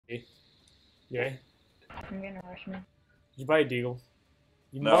Yeah. I'm gonna rush me. You buy a deagle.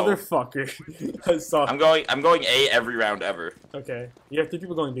 You No. motherfucker. I saw. I'm going A every round ever. Okay. You have 3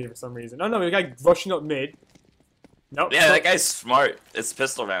 people going B for some reason. Oh no, we got a guy rushing up mid. Nope. Yeah, that guy's smart. It's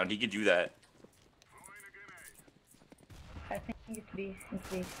pistol round. He could do that. I think it's B. It's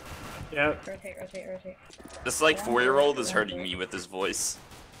B. Yep. Rotate. This like 4-year-old is hurting me with his voice.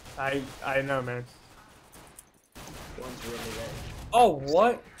 I know, man. One's really good. Oh,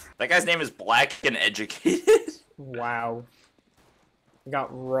 what? That guy's name is Black and Educated. Wow. I got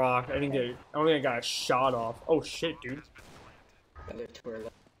rocked. I didn't get. I don't think I got a shot off. Oh shit, dude. The other two are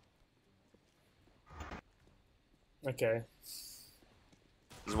left. Okay.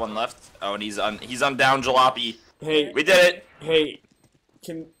 There's one left. Oh, and he's on down jalopy. Hey, We did it. hey,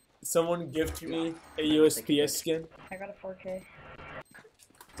 can someone gift me a USPS skin? I got a 4K.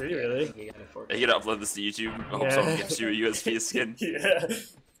 Did you really? You got a four. Are you gonna upload this to YouTube? I hope Yeah. someone gives you a USB skin. Yeah.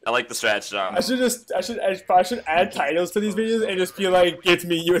 I like the stratch, John. I probably should add titles to these videos and just be like, get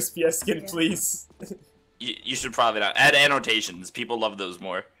me a USPS skin, Yeah. please. You should probably not add annotations. People love those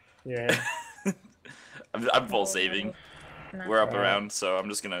more. Yeah. I'm full saving. No. We're up Yeah. around, so I'm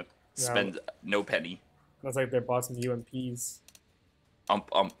just gonna spend no penny. That's like they bought some UMPs. I'm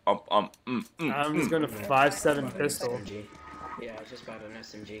I'm just gonna 5.7 pistol. SMG. Yeah, I just bought an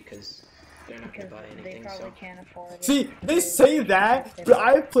SMG because they're not Because gonna buy they anything. probably So can't afford it. See, they say that, but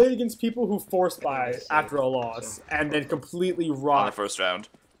I've played against people who force buy after a loss and then completely on the rock. first round.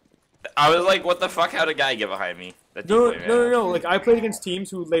 I was like, what the fuck? How'd a guy get behind me? That No, deep no, play, no, no. Like I played against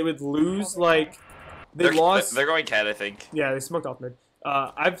teams who they would lose. Like they They're, lost. They're going cat, I think. Yeah, they smoked off mid.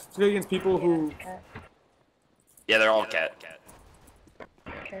 I've played against people who. Yeah, they're all cat.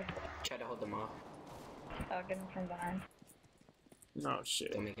 Okay. try to hold them off. I'll get him from behind. Oh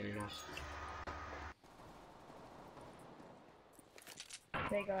shit. Don't make any noise.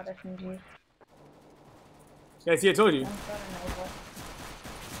 They got SMGs. Yeah, see, I told you. I'm starting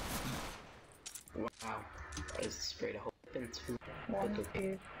over. Wow. I just sprayed a hole into. 1,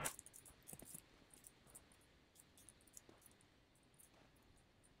 2.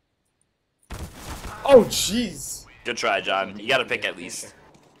 Oh jeez. Good try, John. You gotta pick at least.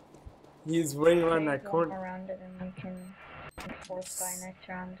 He's waiting around that Take one corner. more round and then we can force by next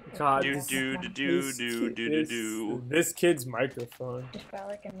round. God, Do this- do do do do do do. This kid's microphone. Just buy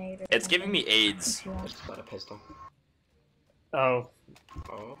like a nade or It's giving me something AIDS. if you I want. just bought a pistol. Oh.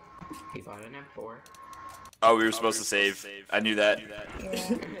 Oh, he bought an M4. Oh, we were supposed to save. I knew that.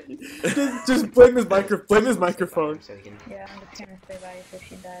 Yeah, just blame his blame his microphone. So he can. yeah, I'm just gonna stay by you so if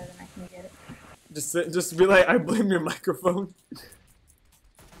she dies and I can get it. Just be like, I blame your microphone.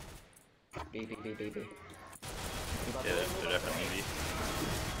 B. Yeah, they're definitely.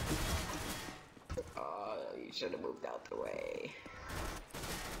 You should have moved out the way.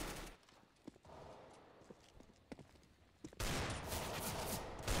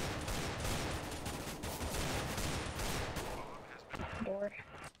 Door.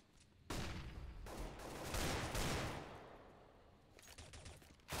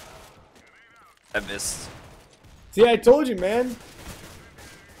 I missed. See, I told you, man.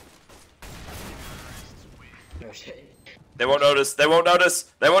 No shit. They won't notice. They won't notice.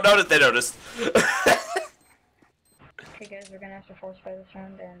 They won't notice. They noticed. Okay guys, we're gonna have to force by this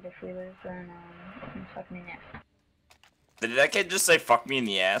round and if we lose then you can suck me next. Did that kid just say "fuck me in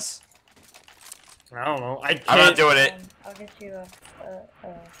the ass"? I don't know. I can't. I'm not doing it. I'll get you a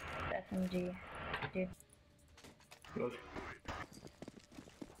SMG, dude. Move.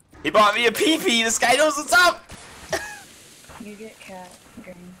 He bought me a PP. This guy knows what's up. You get cat,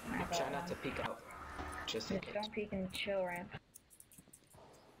 green. I got Try not to one. peek out. Just in Just case. don't peek and chill ramp.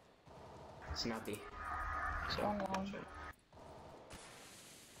 It's not B. So, One long.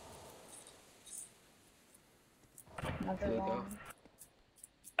 Another There you go.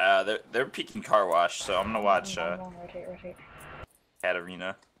 long. They're peeking car wash, so I'm gonna watch One long, rotate. Cat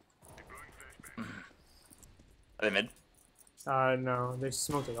Arena. Are they mid? No, they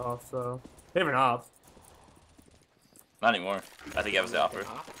smoked it off, though. They haven't off. Not anymore. I think that was the offer.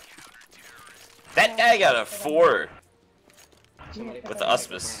 That guy got a 4. Somebody With put the my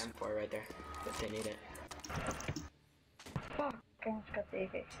auspice. M4 right there. If they need it. Fuck, I almost got the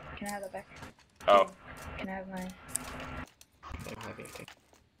AK. Can I have that back? Oh, Can I have my... I don't have anything.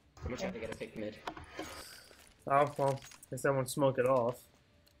 I'm gonna try to get a pick mid. Oh, well, I guess I won't smoke it off.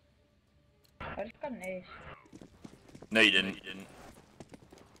 I just got an ace. no, you didn't. You didn't.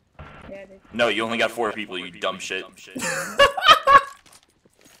 Yeah, dude. No, you only got 4 people. You dumb shit.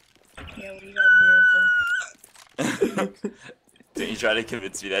 Yeah, what do you got here, so... Didn't you try to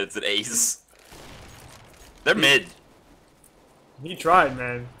convince me that it's an ace? They're mid. He tried,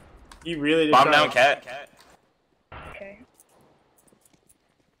 man. He really did. Bomb try down, to- cat. Okay.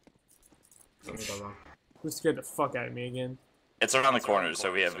 Let me go long. Who scared the fuck out of me again? It's around the corner,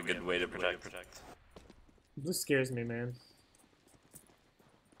 so we have a good way to protect. This scares me, man.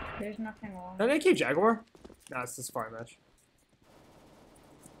 There's nothing wrong. Is that AK Jaguar? Nah, it's this far mesh.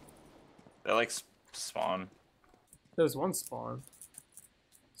 They like spawn. There's one spawn.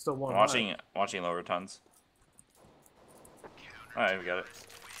 Still one. I'm watching lower tons. Alright, we got it.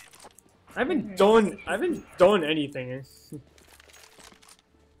 I haven't done anything.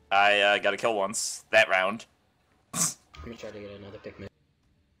 I got a kill once that round. Let me try to get another pick mid.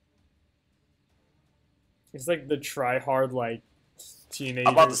 It's like the try hard like teenagers.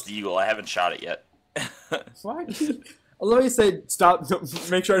 How about this Deagle? I haven't shot it yet. What? Although you said stop,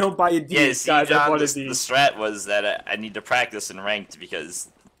 make sure I don't buy a D. Yeah, see, guys, I John, bought a the D. strat was that I need to practice in ranked because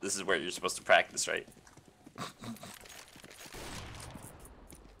this is where you're supposed to practice, right?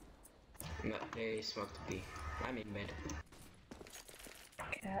 No, they smoked B. I mean mid.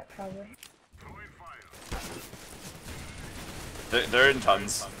 Cat, probably. They're in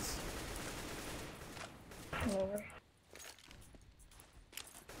tons. Lower.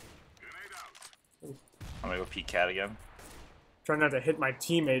 I'm gonna go peek cat again. Trying not to hit my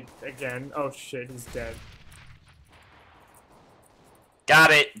teammate again. Oh shit, he's dead.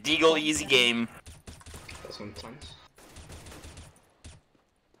 Got it! Deagle, easy game. That's one tons.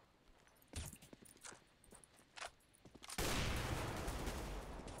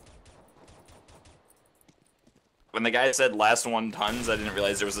 When the guy said last one tons, I didn't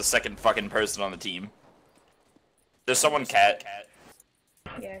realize there was a second fucking person on the team. There's someone cat.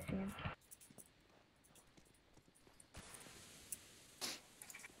 Yeah, I see him.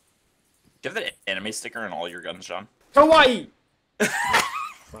 Do you have the anime sticker in all your guns, John? Hawaii!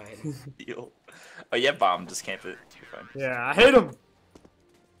 Why? Deal. Oh, yeah, bomb. Just camp it. You're fine. Yeah, I hit him.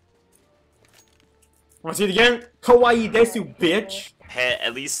 Want to see it again? Kawaii desu, bitch. Hey,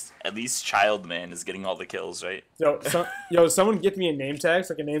 at least Child Man is getting all the kills, right? Yo, someone get me a name tag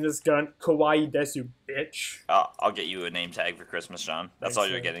so I can name this gun Kawaii desu, bitch. I'll get you a name tag for Christmas, John. That's Thanks, all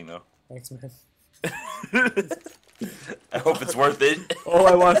you're man. getting, though. Thanks, man. I hope it's worth it. All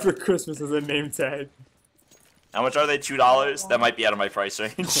I want for Christmas is a name tag. How much are they? $2? That might be out of my price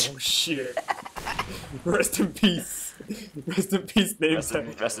range. Oh shit. Rest in peace. Rest in peace, name Rest tag.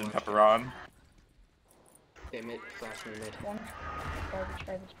 in pepperon. They mid, flash me mid. One. Garbage.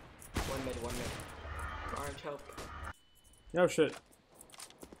 One mid. Orange help. No shit.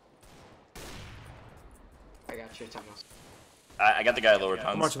 I got you, Thomas. I got the guy lower I'm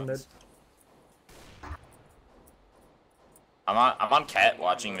tons. watching mid. I'm on cat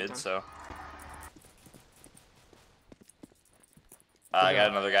watching mid, so. I got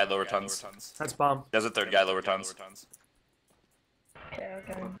another guy lower tons. That's bomb. There's a third guy lower tons. Okay, I'll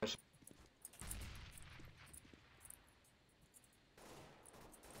get him.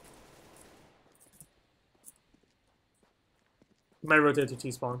 Might rotate to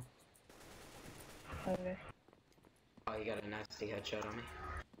T-spawn. Okay. Oh, you got a nasty headshot on me.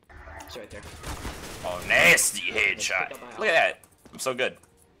 It's right there. Oh, nasty headshot. Look at that. I'm so good.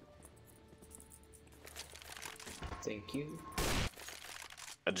 Thank you.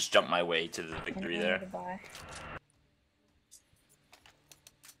 I just jumped my way to the victory there. Goodbye.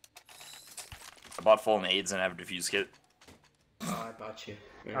 I bought full nades and have a defuse kit. Oh, I bought you.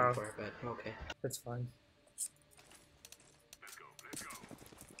 Oh. For it, but okay. That's fine.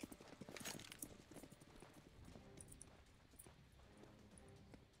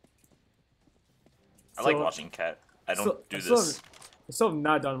 I like So- watching cat. I don't so- do I still this. I still have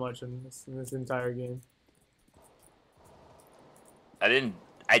not done much in this entire game. I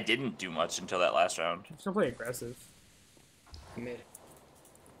didn't do much until that last round. I'm still playing aggressive. Mid.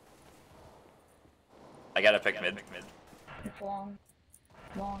 I gotta pick mid. It's long.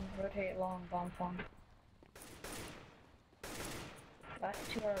 Long. Rotate long. Bomb long. Last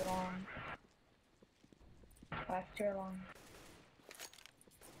two are long. Last two are long.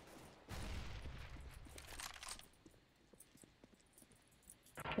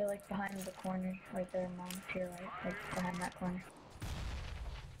 They're like behind the corner, right there, mom, to your right, like behind that corner.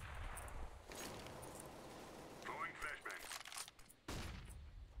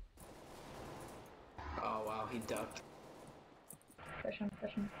 Oh wow, he ducked. Push him.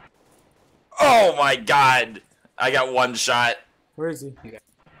 Oh my god! I got one shot. Where is he?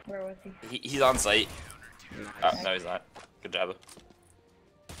 Where was he? He's on site. Nice. Oh, no, he's not. Good job.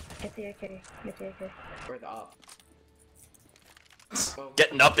 Get the AK. Where the op? Oh,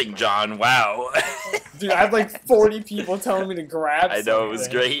 Get nothing, John. Wow. Dude, I have like 40 people telling me to grab I know, it was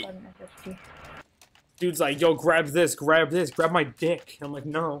something. great. Button SSG. Dude's like, yo, grab this, grab my dick. I'm like,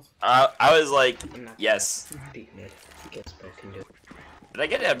 no. I was like, I'm not yes. Peek mid. He gets broken, dude. Did I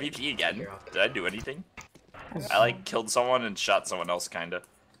get an MVP again? Did I do anything? I like killed someone and shot someone else, kinda.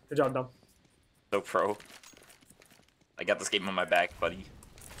 Good job, Dom. So pro. I got this game on my back, buddy.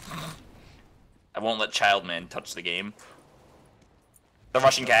 I won't let Childman touch the game. The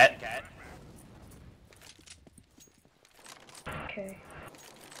Russian cat. Okay.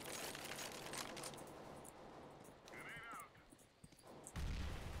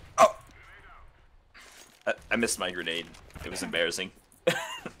 Oh! I missed my grenade. It was embarrassing.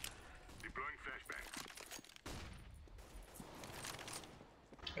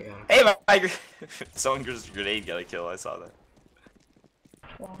 Hey, my someone's grenade got a kill. I saw that.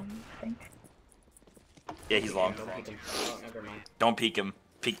 Long, I think. Yeah, he's long. Don't peek him. Oh, never mind. Don't peek him.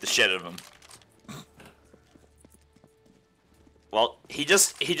 Peek the shit out of him. Well, he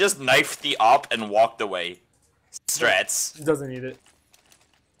just knifed the op and walked away. Strats. He doesn't need it.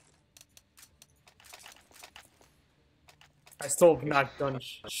 I still have not done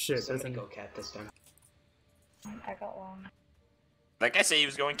shit. Somebody Doesn't... go cat this time. I got long. That guy said he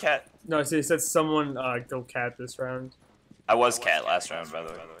was going cat. No, so he said someone go cat this round. I was cat last round, by the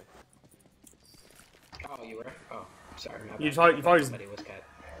way. Oh, you were? Oh, sorry. My You bad. probably just... Somebody was cat.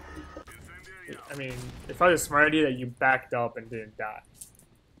 I mean, it's probably a smart idea that you backed up and didn't die.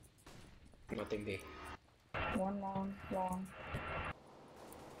 Nothing B. One long. Alright,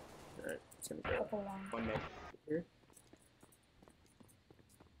 it's gonna go. Couple long. One mid. Here.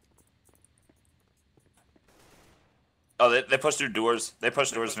 Oh, they pushed through doors. They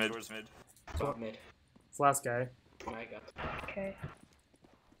pushed doors mid. Top mid. It's the last guy. I got. Okay.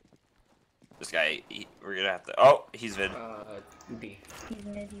 This guy, we're gonna have to. Oh, he's mid. B. He's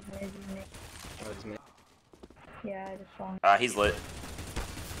mid. Oh, it's mid. Yeah, I just saw him. He's lit.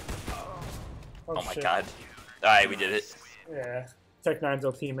 Oh, Oh my shit. god. Alright, we did it. Yeah. Tech 9's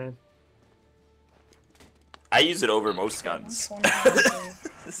OP, man. I use it over most guns.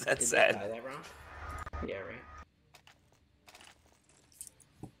 That's Did they sad. buy that round? Yeah, right.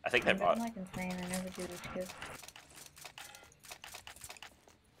 I think they I'm bought. like insane. I never do this good.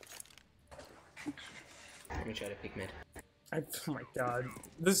 Let me try to peek mid. Oh my god.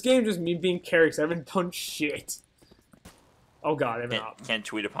 This game just me being carries. I haven't done shit. Oh god, I haven't op. Can't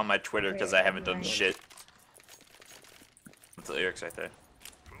tweet upon my Twitter because I haven't done shit. That's the lyrics right there.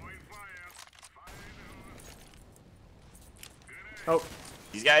 Oh,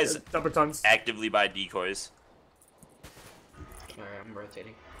 These guys double tons. actively buy decoys. Alright, I'm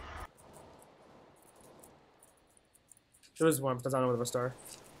rotating. There was one, but I don't know what a star.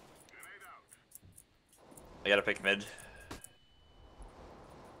 I gotta pick mid.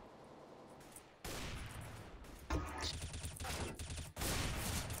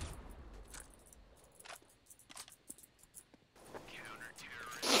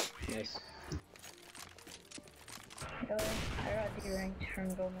 Nice. I got deranked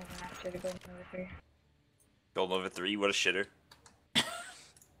from Golden Master to Golden Over 3. Gold over 3, what a shitter.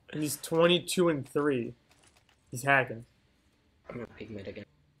 And he's 22 and 3. He's hacking. I'm gonna peek mid again.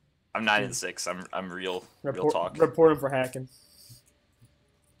 I'm 9 and 6. I'm real talk. Report him for hacking.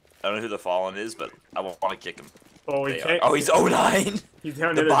 I don't know who the Fallen is, but I won't want to kick him. Oh, he They can't. are. Oh, he's 09. He's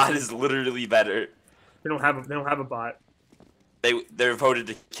down The there. bot is literally better. They don't have a bot. They're voted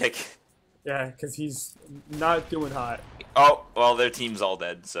to kick. Yeah, because he's not doing hot. Oh, well, their team's all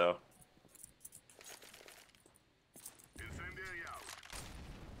dead, so.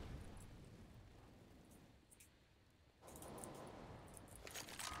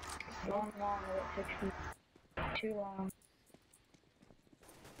 Long, I got 60. Too long.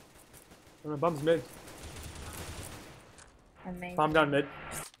 Bomb's mid. Amazing. Bomb down mid.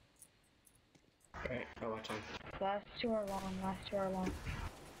 Alright, I'll watch on. Last two are long.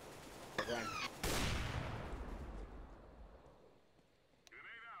 Run.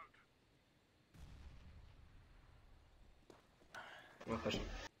 I'm pushing.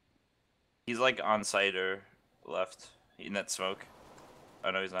 He's like on site or left in that smoke.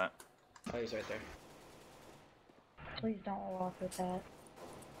 Oh, no, he's not. Oh, he's right there. Please don't walk with that.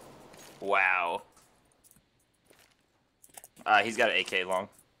 Wow. He's got an AK long.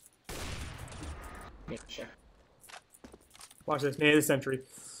 Yeah, sure. Watch this. Near the sentry.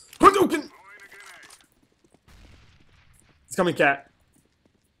 Hadouken! It's coming, cat.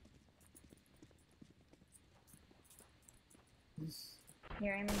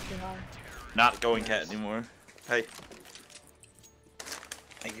 You're aiming too hard. Not going cat anymore. Hey.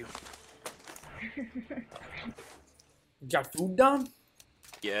 Thank you. You got food, Dom?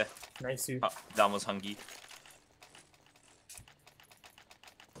 Yeah. Nice, dude. Dom was hungry.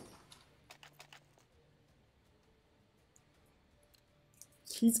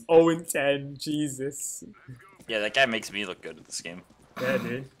 He's 0-10. Jesus. Yeah, that guy makes me look good at this game. Yeah,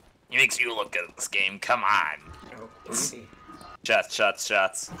 dude. He makes you look good at this game. Come on. Oh, 3B. Shots, shots,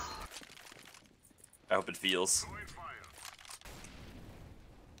 shots. I hope it feels.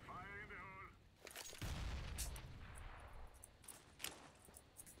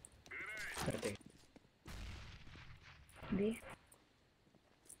 I think. B.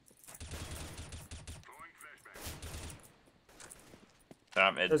 They're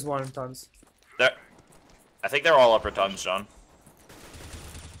not mid. There's one in tons. They're, I think they're all upper tons, John.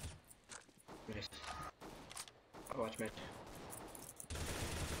 Nice. I'll watch mid.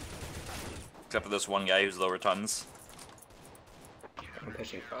 Except for this one guy who's lower tons. I'm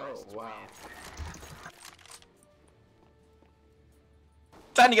pushing. Oh, wow.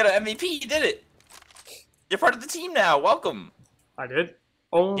 Trying to get an MVP, you did it! You're part of the team now, welcome! I did.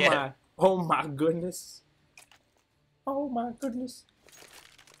 Oh Yeah. my. Oh my goodness. Oh my goodness.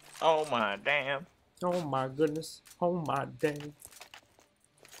 Oh my damn. Oh my goodness. Oh my damn.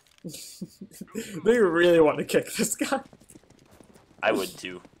 They really want to kick this guy. I would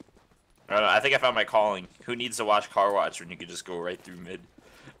too. I don't know, I think I found my calling. Who needs to watch Car Watch when you could just go right through mid?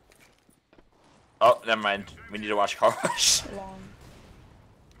 Oh, never mind. We need to watch Car Watch. Long.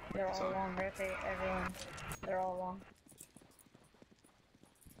 They're all long, right? Everyone. They're all long.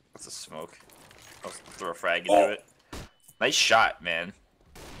 That's a smoke. I'll throw a frag into it. Nice shot, man.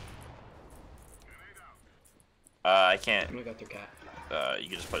 I can't. I'm gonna go through cat. You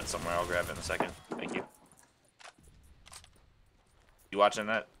can just put it somewhere. I'll grab it in a second. Thank you. You watching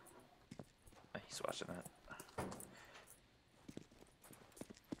that? He's watching that.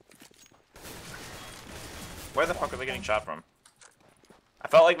 Where the fuck are they getting shot from? I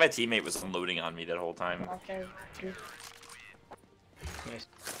felt like my teammate was unloading on me that whole time. Okay. B. Nice.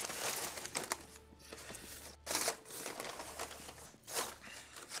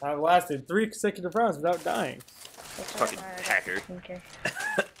 I lasted 3 consecutive rounds without dying. Fucking hacker. Okay.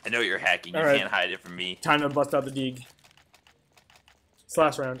 I know you're hacking. You Alright. can't hide it from me. Time to bust out the dig.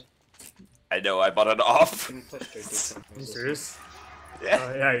 Slash round. I know. I bought it off. Can push through decent. Are you serious?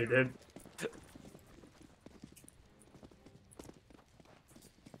 Yeah. Yeah, you did.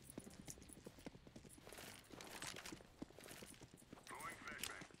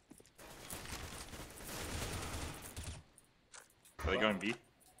 Are they going B?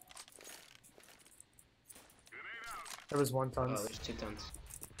 There was one Oh, tons. there's 2 tons.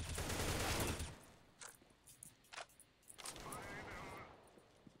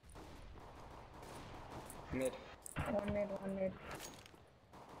 Mid. One mid, one mid.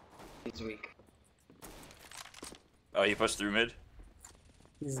 He's weak. Oh, he pushed through mid.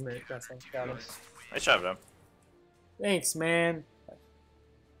 He's mid. That's him. Got him. Nice. Nice shot, him. Thanks, man.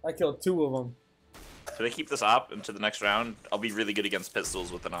 I killed 2 of them. Should I keep this op into the next round? I'll be really good against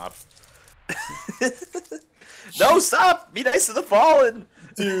pistols with an op. No, stop! Be nice to the fallen!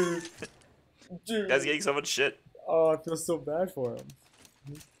 Dude. Dude. Guy's getting so much shit. Oh, I feel so bad for him.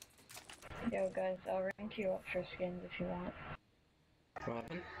 Yo, guys, I'll rank you up for skins if you want. What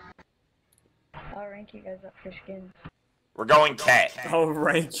happened? I'll rank you guys up for skins. We're going cat. I'll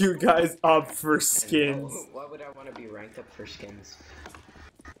rank you guys up for And, skins. oh, why would I want to be ranked up for skins?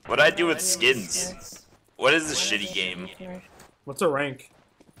 What do I do with skins? What is this shitty game? What's a rank?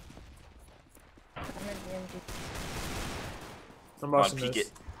 I'm in the MG. I'm Come on, rushing peek this.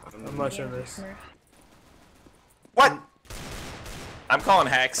 it. I'm rushing this. Smurf. What? I'm calling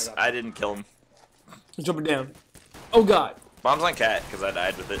hacks. I didn't kill him. I'm jumping down. Oh god. Bomb's on cat because I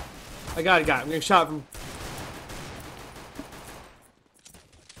died with it. I got it, I'm getting shot from.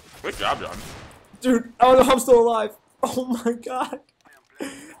 Good job, John. Dude, I don't know how I'm still alive. Oh my god.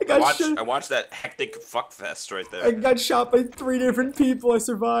 I watched that hectic fuckfest right I there. got shot by 3 different people. I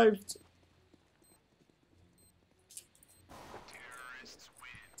survived.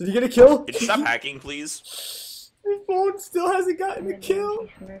 Did he get a kill? Can you stop hacking, please? My phone still hasn't gotten I'm a in the kill. MG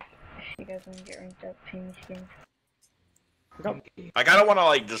Smurf. If you guys want to get ranked up, pay me skins. I kind of want to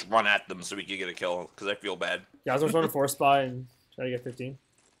like just run at them so we can get a kill because I feel bad. Yeah, I was just running 4 spy and try to get 15.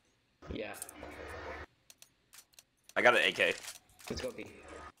 Yeah. I got an AK. Let's go B.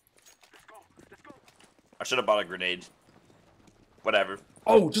 I should have bought a grenade. Whatever.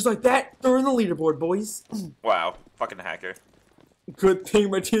 Oh, just like that, they're in the leaderboard, boys. Wow. Fucking hacker. Good thing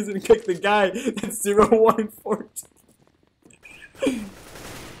my team didn't kick the guy that's 0-1-14.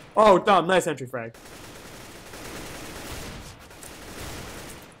 Oh, Dom, nice entry frag.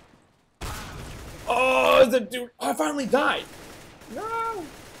 Oh, the dude! I finally died. No.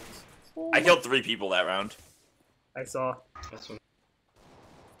 I killed 3 people that round. I saw. That's one.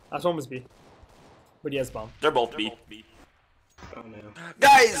 Last one was B. But he has bomb. They're both B. Oh no.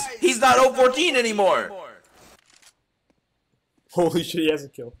 Guys, he's not 014 anymore. Holy shit, he has a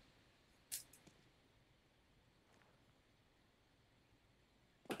kill.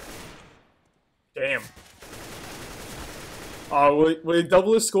 Damn. Oh, will he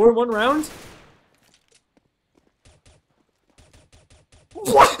double his score in one round?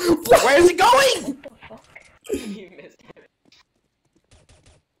 What? Where is he going? What the fuck? You missed it.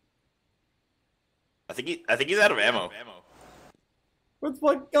 I think he's out of ammo. What the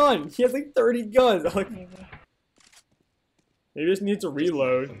fuck gun? He has like 30 guns. I'm like, Maybe. maybe he just needs to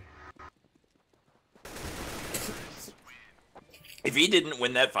reload. If he didn't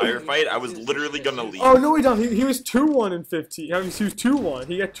win that firefight, I was literally gonna leave. Oh no, he don't. He was 2-1 in 15. I mean, he was 2-1.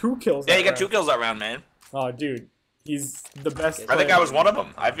 He got 2 kills. Yeah, that he got round. 2 kills that round, man. Oh, dude, he's the best. I think player. I was one of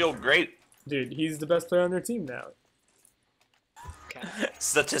them. I feel great. Dude, he's the best player on their team now. Cat.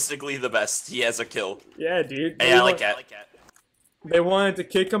 Statistically the best. He has a kill. Yeah, dude. Hey, I like Cat. They wanted to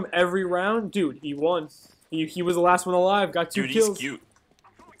kick him every round. Dude, he won. He was the last one alive. Got 2 Dude, kills. he's cute.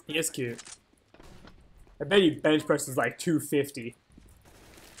 He is cute. I bet he bench presses like 250.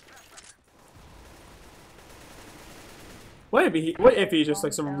 What if he's just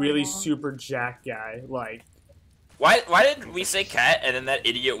like some really super jack guy? Like, Why did we say Cat and then that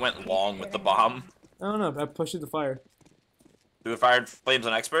idiot went long with the bomb? I don't know, but push it to fire. Who fired flames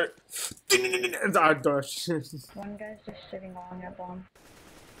on expert? Ah, gosh. One guy's just sitting on that bomb.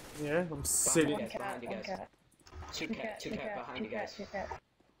 Yeah, I'm sitting. One guys, cat, behind you one guys. cat. Two Two cat, cat, two two cat cat, behind two you cat, guys. two cat.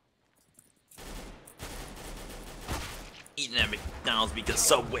 Eating at McDonald's because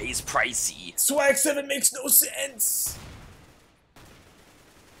Subway's pricey. Swag 7 makes no sense.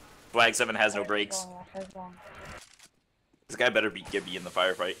 Flag 7 has no Left brakes. is long, left is long. This guy better be Gibby in the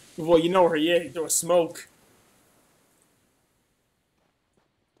firefight. Well, you know where he is. He threw a smoke.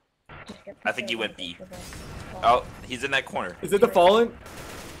 Just get I think he the went kill B. for the- Oh, he's in that corner. Is it the fallen?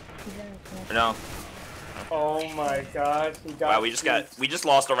 He's in the smoke. No. Oh my god. He got Wow, we just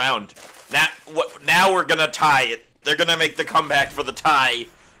lost a round. Now we're gonna tie it. They're gonna make the comeback for the tie.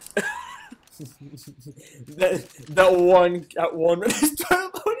 that one at one.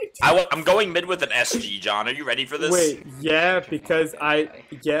 I'm going mid with an SG, John. Are you ready for this? Wait, yeah, because I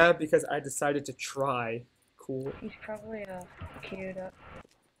decided to try. Cool. He's probably queued up.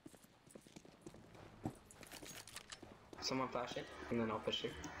 Someone flash it, and then I'll push you.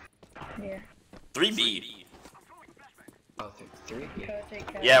 Yeah. 3B. Oh, three? Yeah.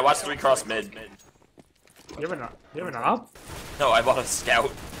 Yeah, watch 3 cross mid. You have an op? No, I bought a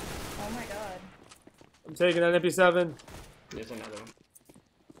scout. Oh my god. I'm taking that MP7. There's another one.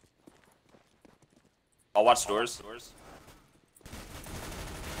 I'll watch doors.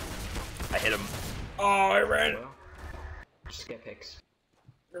 I hit him. Oh, I ran Well, just get picks.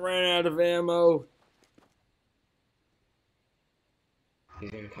 out of ammo. He's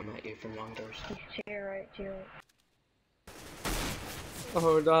gonna come at you from long doors. He's to your right, to your right.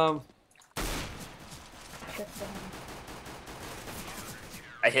 Oh, dumb. Just behind.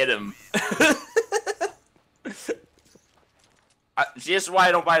 I hit him. See, this is why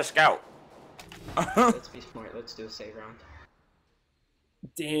I don't buy a scout. Let's be smart. Let's do a save round.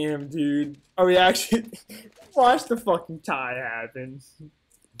 Damn, dude. Are we actually watch the fucking tie happen?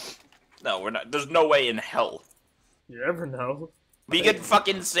 No, we're not. There's no way in hell. You never know. We can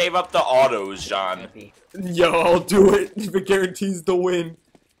fucking save up the autos, John. Heavy. Yo, I'll do it if it guarantees the win.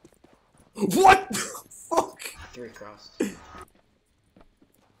 What the fuck? 3 crossed.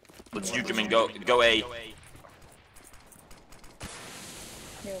 Let's juke him and go A. Yo,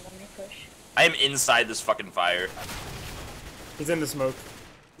 let me push. I am inside this fucking fire. He's in the smoke.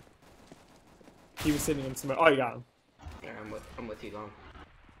 He was sitting in smoke. Oh, you got him. Yeah, I'm with you long.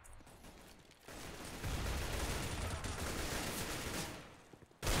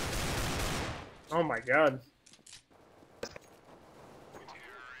 Oh my god.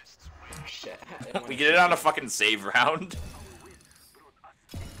 Shit. We get it on a fucking save round.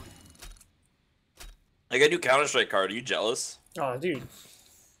 I got a new Counter-Strike card. Are you jealous? Oh, dude.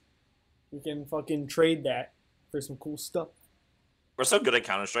 We can fucking trade that for some cool stuff. We're so good at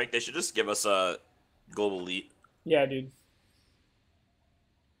Counter-Strike. They should just give us a Global Elite. Yeah, dude.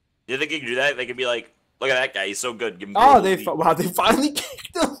 Do you think you could do that? They could be like, look at that guy. He's so good. Give him Oh, Global they Elite. wow, they finally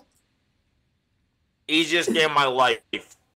kicked him. Easiest game of my life.